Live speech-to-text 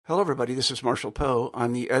Hello, everybody. This is Marshall Poe.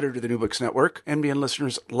 I'm the editor of the New Books Network. NBN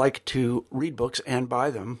listeners like to read books and buy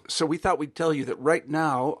them. So we thought we'd tell you that right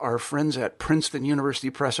now, our friends at Princeton University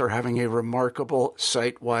Press are having a remarkable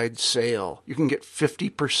site-wide sale. You can get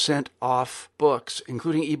 50% off books,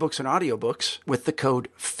 including ebooks and audiobooks, with the code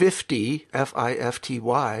 50,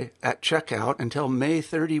 F-I-F-T-Y, at checkout until May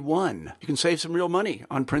 31. You can save some real money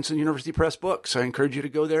on Princeton University Press books. I encourage you to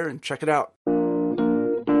go there and check it out.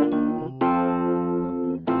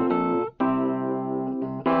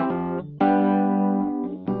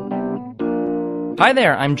 Hi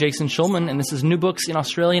there, I'm Jason Schulman, and this is New Books in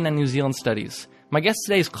Australian and New Zealand Studies. My guest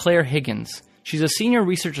today is Claire Higgins. She's a senior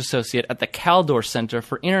research associate at the Kaldor Centre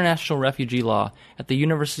for International Refugee Law at the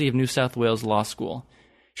University of New South Wales Law School.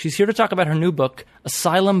 She's here to talk about her new book,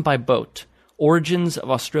 Asylum by Boat: Origins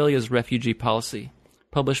of Australia's Refugee Policy,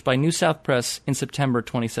 published by New South Press in September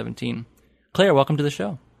 2017. Claire, welcome to the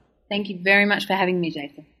show. Thank you very much for having me,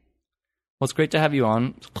 Jason. Well, it's great to have you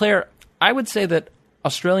on. Claire, I would say that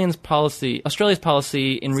Australia's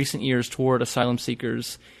policy in recent years toward asylum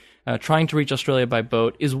seekers trying to reach Australia by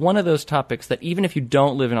boat is one of those topics that even if you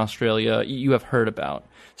don't live in Australia, you have heard about.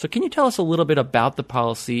 So can you tell us a little bit about the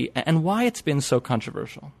policy and why it's been so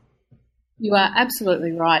controversial? You are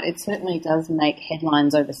absolutely right. It certainly does make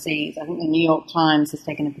headlines overseas. I think the New York Times has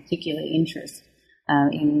taken a particular interest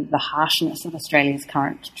in the harshness of Australia's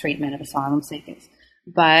current treatment of asylum seekers.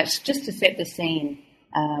 But just to set the scene,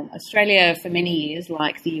 Australia, for many years,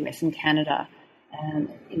 like the US and Canada,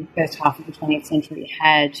 in the first half of the 20th century,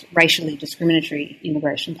 had racially discriminatory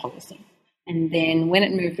immigration policy. And then when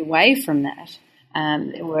it moved away from that,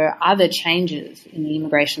 there were other changes in the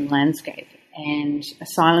immigration landscape, and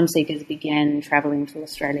asylum seekers began travelling to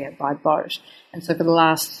Australia by boat. And so for the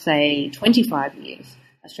last, say, 25 years,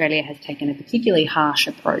 Australia has taken a particularly harsh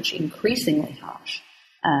approach, increasingly harsh,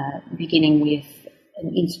 beginning with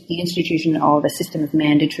the institution of a system of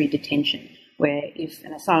mandatory detention, where if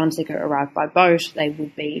an asylum seeker arrived by boat, they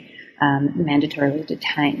would be mandatorily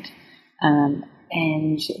detained.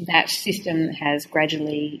 And that system has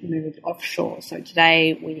gradually moved offshore. So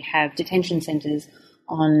today we have detention centres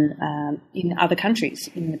in other countries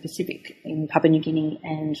in the Pacific, in Papua New Guinea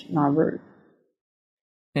and Nauru.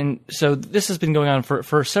 And so this has been going on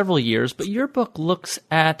for several years, but your book looks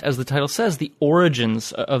at, as the title says, the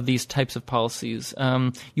origins of these types of policies.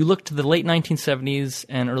 You look to the late 1970s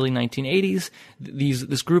and early 1980s,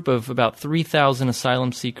 this group of about 3,000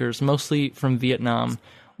 asylum seekers, mostly from Vietnam.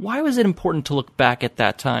 Why was it important to look back at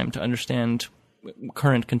that time to understand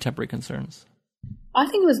current contemporary concerns? I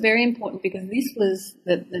think it was very important because this was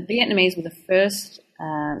the Vietnamese were the first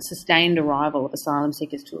sustained arrival of asylum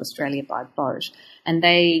seekers to Australia by boat, and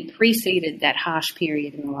they preceded that harsh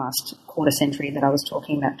period in the last quarter century that I was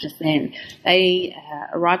talking about just then. They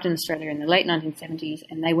arrived in Australia in the late 1970s,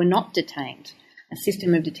 and they were not detained. A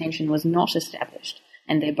system of detention was not established,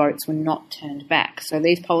 and their boats were not turned back. So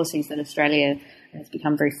these policies that Australia has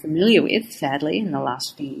become very familiar with, sadly, in the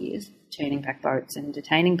last few years, turning back boats and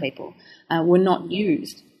detaining people, were not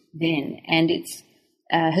used then. And it's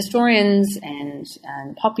historians and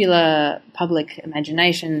popular public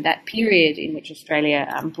imagination, that period in which Australia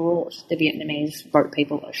brought the Vietnamese boat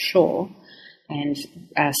people ashore and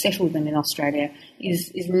settled them in Australia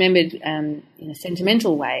is remembered in a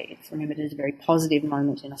sentimental way. It's remembered as a very positive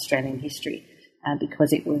moment in Australian history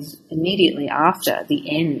because it was immediately after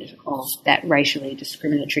the end of that racially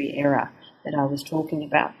discriminatory era that I was talking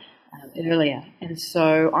about earlier. And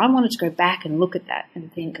so I wanted to go back and look at that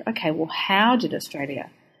and think, okay, well, how did Australia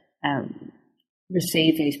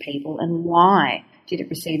receive these people, and why did it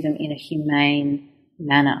receive them in a humane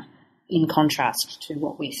manner in contrast to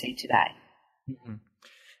what we see today? Mm-hmm.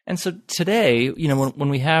 And so today, when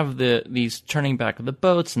we have these turning back of the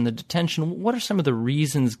boats and the detention, what are some of the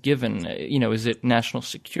reasons given? Is it national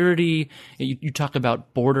security? You talk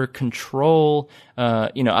about border control.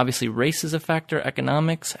 Obviously race is a factor,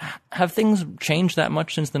 economics. Have things changed that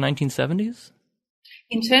much since the 1970s?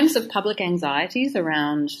 In terms of public anxieties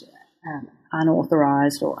around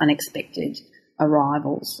unauthorised or unexpected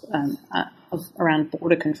arrivals around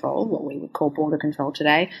border control, what we would call border control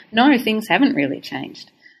today, no, things haven't really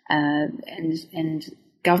changed. And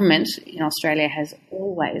government in Australia has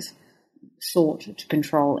always sought to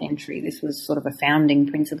control entry. This was sort of a founding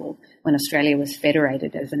principle when Australia was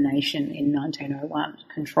federated as a nation in 1901,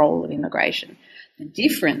 control of immigration. The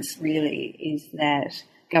difference really is that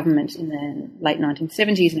government in the late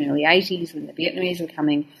 1970s and early 80s, when the Vietnamese were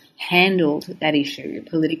coming, handled that issue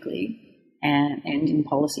politically and in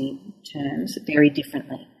policy terms very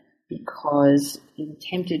differently, because it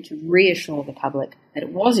attempted to reassure the public that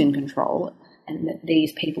it was in control and that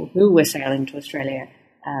these people who were sailing to Australia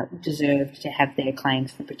deserved to have their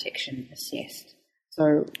claims for protection assessed.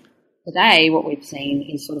 So today what we've seen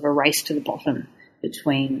is sort of a race to the bottom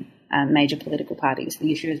between major political parties.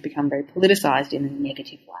 The issue has become very politicised in a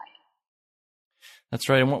negative way. That's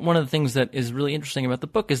right. And one of the things that is really interesting about the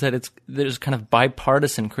book is that there's kind of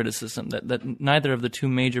bipartisan criticism, that neither of the two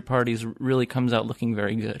major parties really comes out looking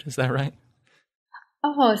very good. Is that right?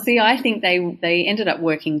 Oh, see, I think they ended up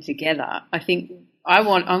working together. I think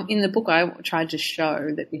in the book I tried to show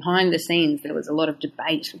that behind the scenes there was a lot of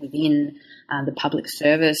debate within the public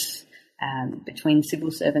service between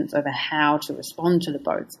civil servants over how to respond to the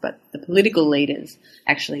votes, but the political leaders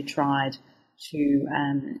actually tried to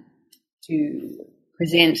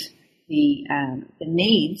present the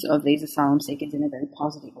needs of these asylum seekers in a very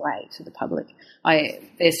positive way to the public.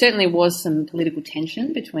 There certainly was some political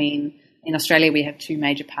tension between. In Australia, we have two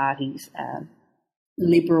major parties: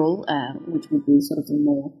 Liberal, which would be sort of the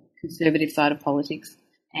more conservative side of politics,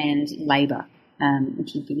 and Labor,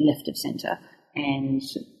 which would be left of centre. And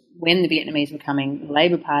when the Vietnamese were coming, the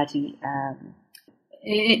Labor Party,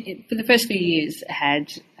 for the first few years,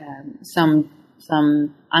 had some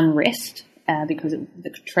unrest because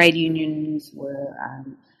the trade unions were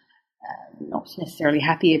not necessarily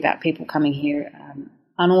happy about people coming here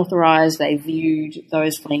unauthorised. They viewed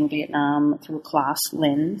those fleeing Vietnam through a class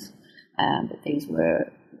lens. That these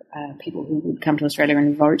were people who would come to Australia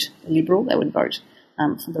and vote Liberal. They would vote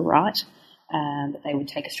for the right. That they would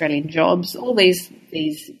take Australian jobs. All these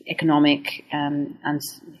economic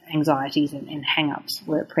anxieties and hang-ups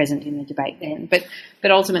were present in the debate then.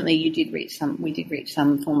 But ultimately, we did reach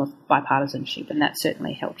some form of bipartisanship, and that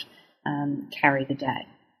certainly helped carry the day.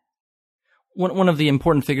 One of the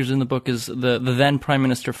important figures in the book is the then Prime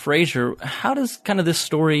Minister Fraser. How does kind of this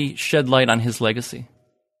story shed light on his legacy?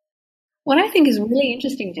 What I think is really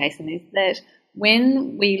interesting, Jason, is that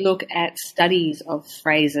when we look at studies of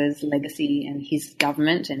Fraser's legacy and his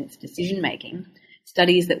government and its decision-making,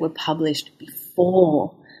 studies that were published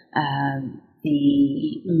before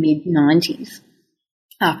the mid-90s,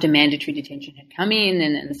 after mandatory detention had come in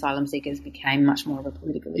and asylum seekers became much more of a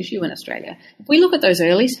political issue in Australia, if we look at those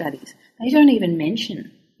early studies, they don't even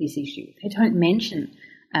mention this issue. They don't mention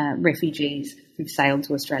refugees who've sailed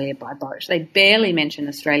to Australia by boat. They barely mention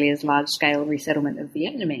Australia's large-scale resettlement of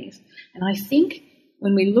Vietnamese. And I think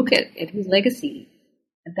when we look at his legacy,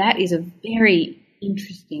 that is a very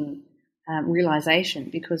interesting realisation,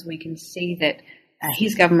 because we can see that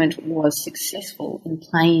his government was successful in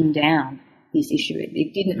playing down this issue.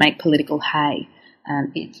 It didn't make political hay.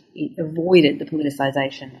 It avoided the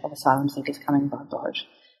politicisation of asylum seekers coming by boat.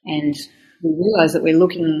 And we realise that we're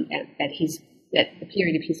looking at the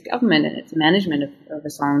period of his government and its management of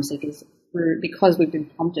asylum seekers because we've been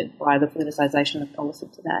prompted by the politicisation of policy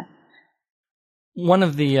today. One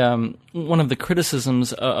of the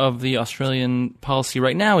criticisms of the Australian policy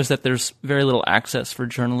right now is that there's very little access for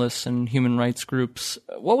journalists and human rights groups.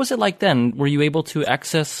 What was it like then? Were you able to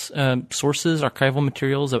access sources, archival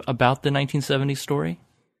materials about the 1970s story?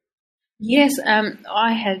 Yes,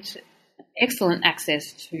 I had excellent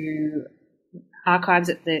access to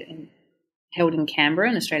archives held in Canberra,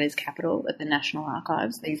 in Australia's capital, at the National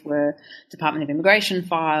Archives. These were Department of Immigration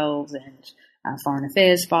files and Foreign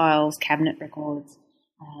Affairs files, cabinet records.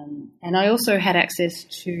 And I also had access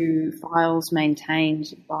to files maintained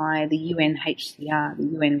by the UNHCR, the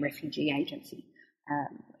UN Refugee Agency,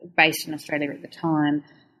 based in Australia at the time.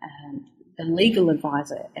 The legal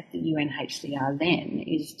advisor at the UNHCR then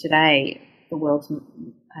is today the world's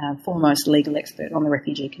foremost legal expert on the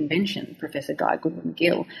Refugee Convention, Professor Guy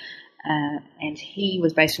Goodwin-Gill. And he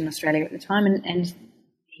was based in Australia at the time, and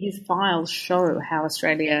his files show how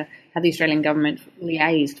the Australian government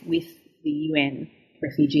liaised with the UN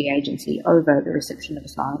Refugee Agency over the reception of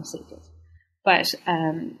asylum seekers. But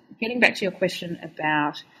getting back to your question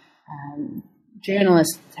about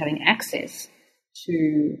journalists having access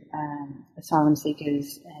to asylum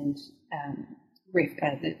seekers and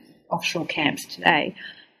the offshore camps today,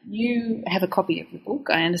 you have a copy of the book,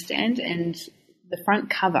 I understand, and the front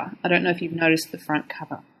cover. I don't know if you've noticed the front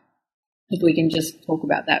cover. If we can just talk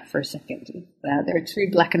about that for a second. There are two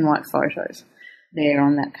black and white photos there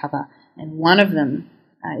on that cover, and one of them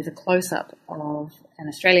is a close-up of an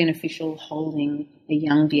Australian official holding a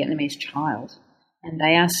young Vietnamese child, and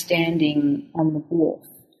they are standing on the wharf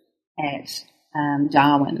at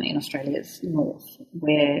Darwin in Australia's north,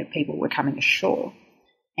 where people were coming ashore,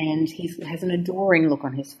 and he has an adoring look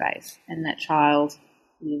on his face, and that child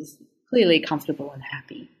is clearly comfortable and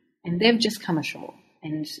happy, and they've just come ashore,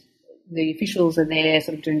 and the officials are there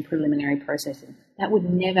sort of doing preliminary processing. That would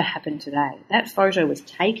never happen today. That photo was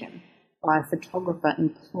taken by a photographer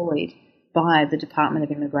employed by the Department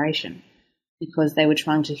of Immigration because they were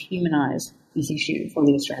trying to humanise this issue for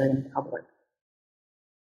the Australian public.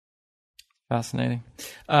 Fascinating.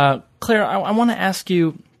 Claire, I want to ask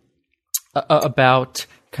you about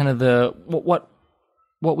kind of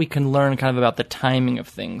what we can learn kind of about the timing of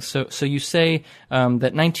things. So you say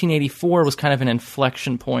that 1984 was kind of an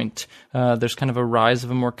inflection point. There's kind of a rise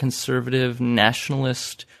of a more conservative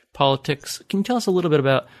nationalist politics. Can you tell us a little bit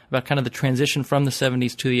about kind of the transition from the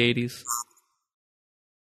 70s to the 80s?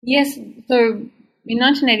 Yes. So in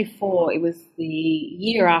 1984, it was the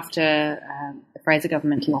year after the Fraser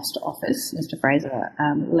government lost office. Mr. Fraser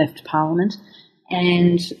left Parliament,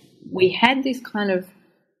 and we had this kind of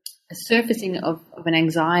a surfacing of an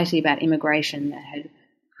anxiety about immigration that had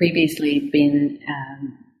previously been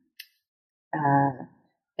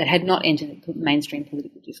that had not entered the mainstream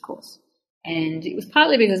political discourse. And it was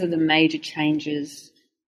partly because of the major changes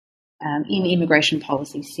in immigration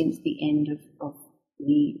policy since the end of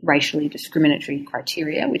the racially discriminatory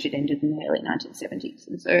criteria, which had ended in the early 1970s.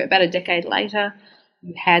 And so about a decade later,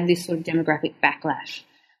 you had this sort of demographic backlash.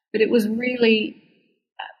 But it was really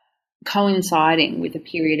coinciding with a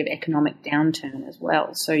period of economic downturn as well.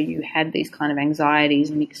 So you had these kind of anxieties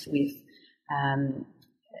mixed with an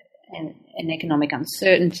economic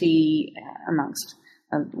uncertainty amongst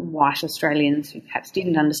white Australians who perhaps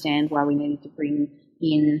didn't understand why we needed to bring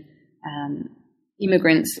in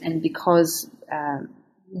immigrants, and because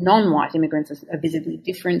non-white immigrants are visibly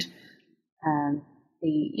different,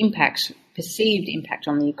 the perceived impact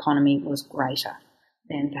on the economy was greater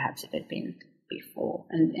than perhaps it had been before,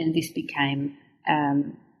 and this became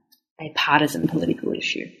a partisan political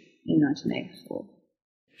issue in 1984.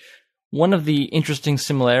 One of the interesting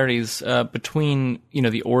similarities between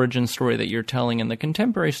the origin story that you're telling and the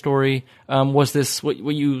contemporary story was this what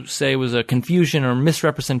you say was a confusion or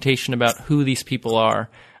misrepresentation about who these people are.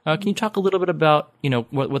 Can you talk a little bit about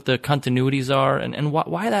what the continuities are and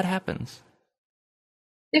why that happens?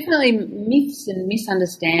 Definitely myths and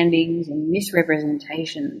misunderstandings and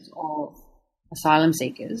misrepresentations of asylum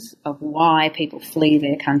seekers, of why people flee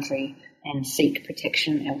their country and seek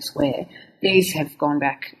protection elsewhere. These have gone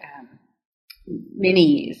back many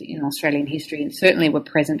years in Australian history, and certainly were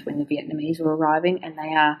present when the Vietnamese were arriving, and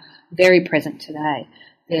they are very present today.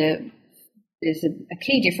 There's a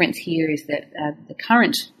key difference here is that the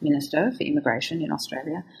current Minister for Immigration in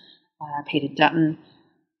Australia, Peter Dutton,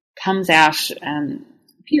 comes out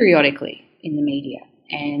periodically in the media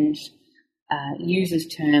and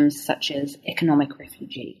uses terms such as economic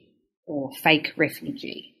refugee or fake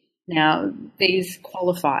refugee. Now, these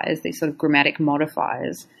qualifiers, these sort of grammatic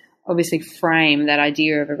modifiers, obviously frame that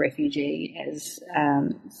idea of a refugee as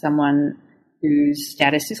someone whose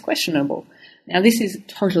status is questionable. Now, this is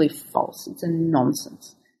totally false. It's a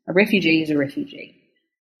nonsense. A refugee is a refugee.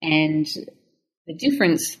 And the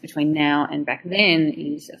difference between now and back then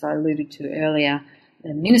is, as I alluded to earlier,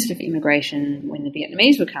 the Minister for Immigration, when the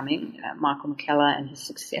Vietnamese were coming, Michael McKellar, and his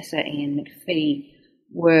successor, Ian McPhee,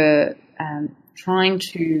 were trying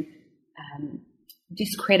to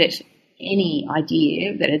discredit any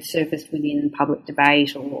idea that had surfaced within public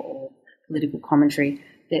debate or political commentary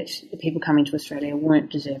that the people coming to Australia weren't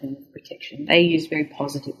deserving of protection. They used very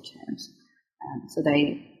positive terms. So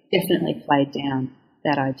they definitely played down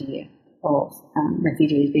that idea of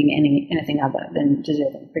refugees being anything other than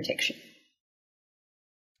deserving protection.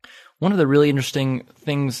 One of the really interesting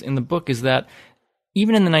things in the book is that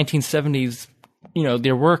even in the 1970s,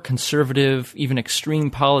 there were conservative, even extreme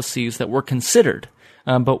policies that were considered.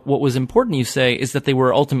 But what was important, you say, is that they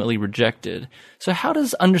were ultimately rejected. So how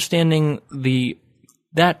does understanding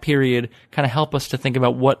that period kind of help us to think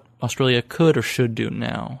about what Australia could or should do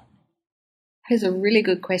now? That's a really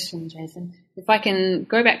good question, Jason. If I can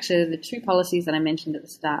go back to the two policies that I mentioned at the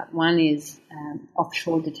start. One is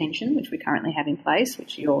offshore detention, which we currently have in place,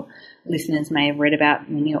 which your listeners may have read about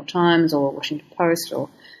in the New York Times or Washington Post or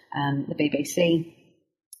the BBC.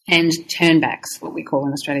 And turnbacks, what we call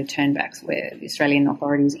in Australia turnbacks, where the Australian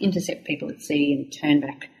authorities intercept people at sea and turn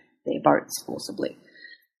back their boats forcibly.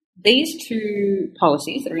 These two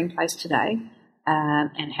policies that are in place today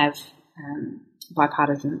and have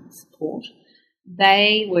bipartisan support,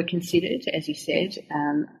 they were considered, as you said,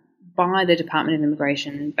 by the Department of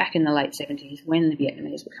Immigration back in the late 70s when the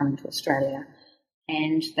Vietnamese were coming to Australia,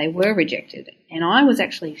 and they were rejected. And I was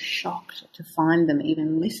actually shocked to find them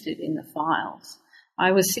even listed in the files.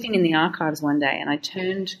 I was sitting in the archives one day and I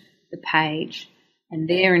turned the page, and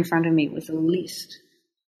there in front of me was a list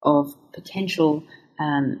of potential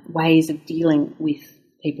ways of dealing with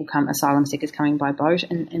asylum seekers coming by boat,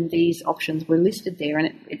 and these options were listed there,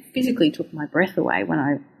 and it physically took my breath away when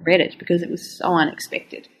I read it because it was so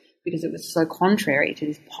unexpected. because it was so contrary to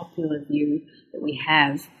this popular view that we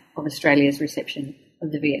have of Australia's reception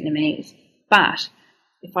of the Vietnamese. But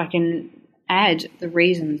if I can add the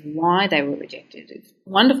reasons why they were rejected, it's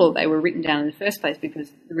wonderful they were written down in the first place,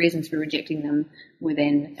 because the reasons for rejecting them were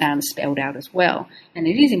then spelled out as well. And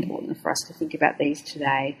it is important for us to think about these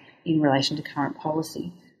today in relation to current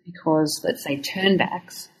policy, because, let's say, turning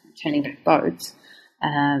back boats,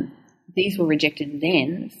 these were rejected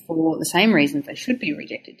then for the same reasons they should be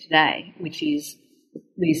rejected today, which is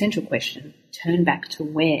the essential question: turn back to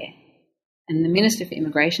where? And the Minister for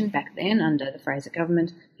Immigration back then, under the Fraser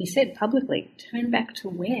government, he said publicly, turn back to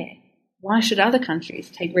where? Why should other countries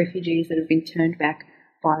take refugees that have been turned back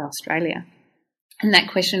by Australia? And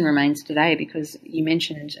that question remains today, because you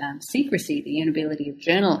mentioned secrecy, the inability of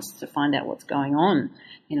journalists to find out what's going on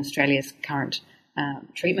in Australia's current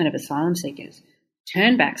treatment of asylum seekers.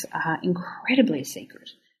 Turnbacks are incredibly secret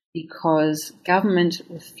because government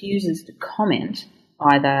refuses to comment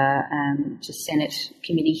either to Senate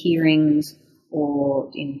committee hearings or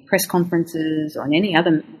in press conferences or in any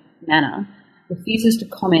other manner, refuses to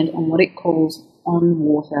comment on what it calls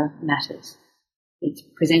on-water matters. It's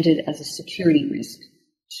presented as a security risk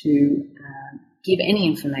to give any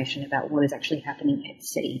information about what is actually happening at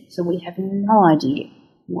sea. So we have no idea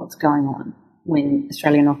what's going on when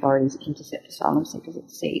Australian authorities intercept asylum seekers at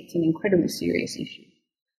sea. It's an incredibly serious issue.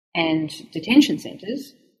 And detention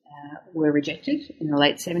centres were rejected in the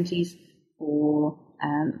late 70s for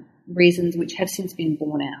reasons which have since been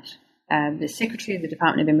borne out. The Secretary of the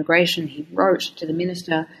Department of Immigration, he wrote to the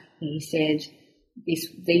Minister, he said,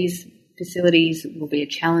 these facilities will be a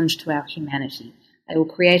challenge to our humanity. They will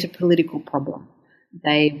create a political problem.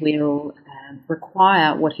 They will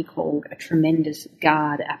require what he called a tremendous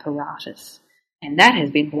guard apparatus. And that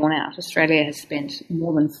has been borne out. Australia has spent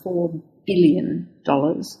more than $4 billion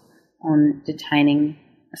on detaining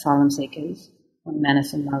asylum seekers on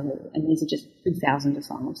Manus and Nauru, and these are just 2,000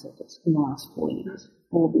 asylum seekers in the last 4 years,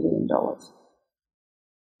 $4 billion.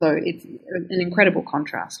 So it's an incredible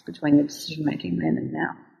contrast between the decision-making then and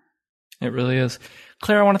now. It really is.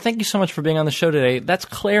 Claire, I want to thank you so much for being on the show today. That's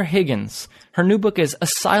Claire Higgins. Her new book is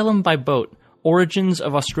Asylum by Boat, Origins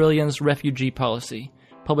of Australia's Refugee Policy,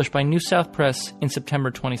 published by New South Press in September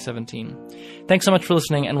 2017. Thanks so much for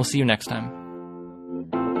listening, and we'll see you next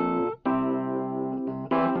time.